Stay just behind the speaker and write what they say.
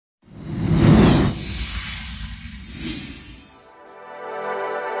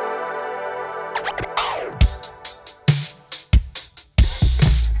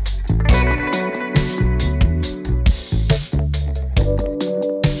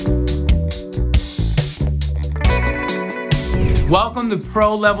Welcome to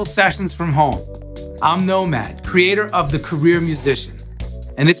Pro Level Sessions from Home. I'm Nomad, creator of The Career Musician,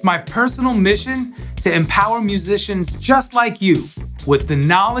 and it's my personal mission to empower musicians just like you with the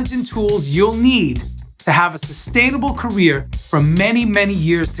knowledge and tools you'll need to have a sustainable career for many, many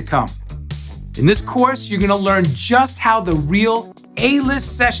years to come. In this course, you're gonna learn just how the real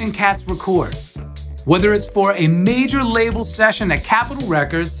A-list session cats record. Whether it's for a major label session at Capitol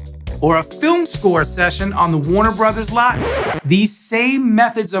Records or a film score session on the Warner Brothers lot, these same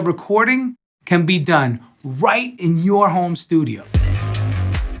methods of recording can be done right in your home studio.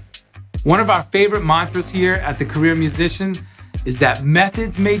 One of our favorite mantras here at The Career Musician is that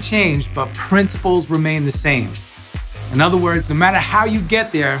methods may change, but principles remain the same. In other words, no matter how you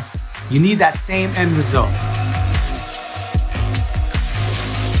get there, you need that same end result.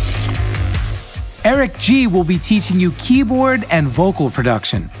 Eric G will be teaching you keyboard and vocal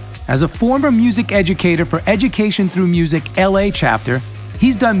production. As a former music educator for Education Through Music LA chapter,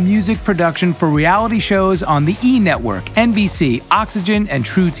 he's done music production for reality shows on the E! Network, NBC, Oxygen, and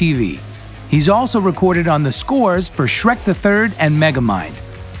True TV. He's also recorded on the scores for Shrek the Third and Megamind.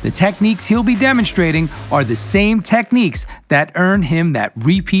 The techniques he'll be demonstrating are the same techniques that earn him that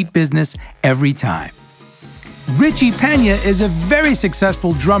repeat business every time. Richie Pena is a very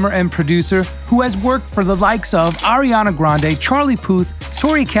successful drummer and producer who has worked for the likes of Ariana Grande, Charlie Puth,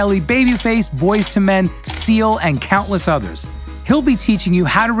 Tori Kelly, Babyface, Boyz II Men, Seal, and countless others. He'll be teaching you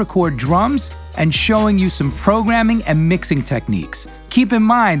how to record drums and showing you some programming and mixing techniques. Keep in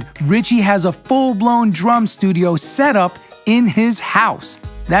mind, Richie has a full-blown drum studio set up in his house.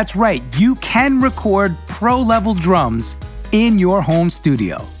 That's right, you can record pro-level drums in your home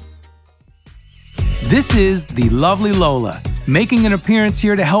studio. This is the lovely Lola, making an appearance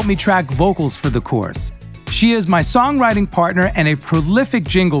here to help me track vocals for the course. She is my songwriting partner and a prolific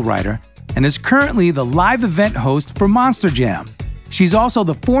jingle writer, and is currently the live event host for Monster Jam. She's also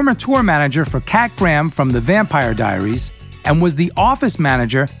the former tour manager for Kat Graham from The Vampire Diaries, and was the office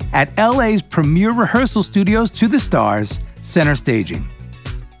manager at LA's premier rehearsal studios To The Stars, Center Staging.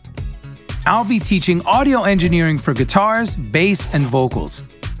 I'll be teaching audio engineering for guitars, bass, and vocals.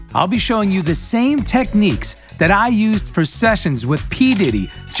 I'll be showing you the same techniques that I used for sessions with P. Diddy,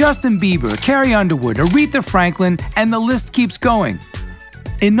 Justin Bieber, Carrie Underwood, Aretha Franklin, and the list keeps going.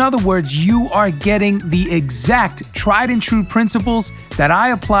 In other words, you are getting the exact tried and true principles that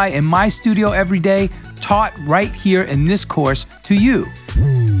I apply in my studio every day, taught right here in this course to you.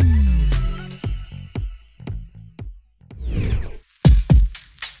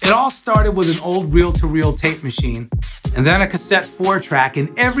 It all started with an old reel-to-reel tape machine, and then a cassette 4-track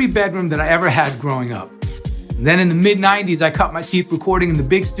in every bedroom that I ever had growing up. And then in the mid-90s, I cut my teeth recording in the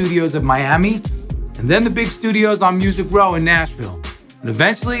big studios of Miami, and then the big studios on Music Row in Nashville. And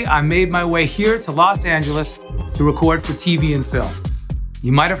eventually, I made my way here to Los Angeles to record for TV and film.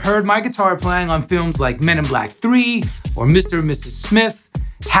 You might have heard my guitar playing on films like Men in Black 3, or Mr. and Mrs. Smith,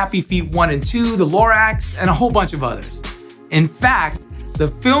 Happy Feet 1 and 2, The Lorax, and a whole bunch of others. In fact, the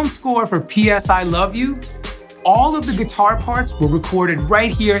film score for P.S. I Love You, all of the guitar parts were recorded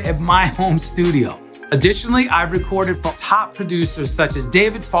right here at my home studio. Additionally, I've recorded for top producers such as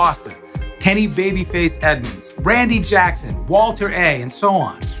David Foster, Kenny Babyface Edmonds, Randy Jackson, Walter A., and so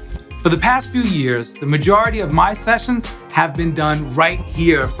on. For the past few years, the majority of my sessions have been done right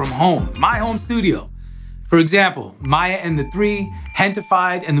here from home, my home studio. For example, Maya and the Three,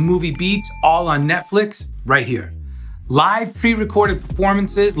 Hentified, and the movie Beats, all on Netflix, right here. Live pre-recorded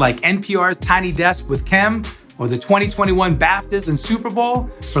performances like NPR's Tiny Desk with Kem, or the 2021 BAFTAs and Super Bowl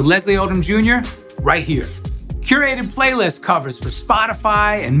for Leslie Odom Jr., right here. Curated playlist covers for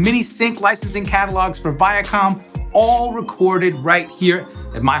Spotify and mini sync licensing catalogs for Viacom, all recorded right here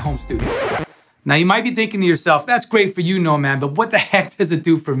at my home studio. Now you might be thinking to yourself, that's great for you, Nomad, but what the heck does it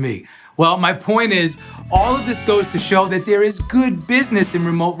do for me? Well, my point is, all of this goes to show that there is good business in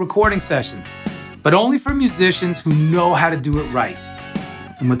remote recording sessions, but only for musicians who know how to do it right.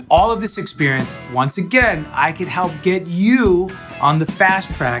 And with all of this experience, once again, I can help get you on the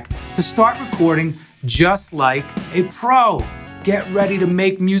fast track to start recording just like a pro. Get ready to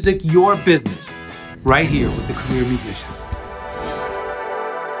make music your business right here with The Career Musician.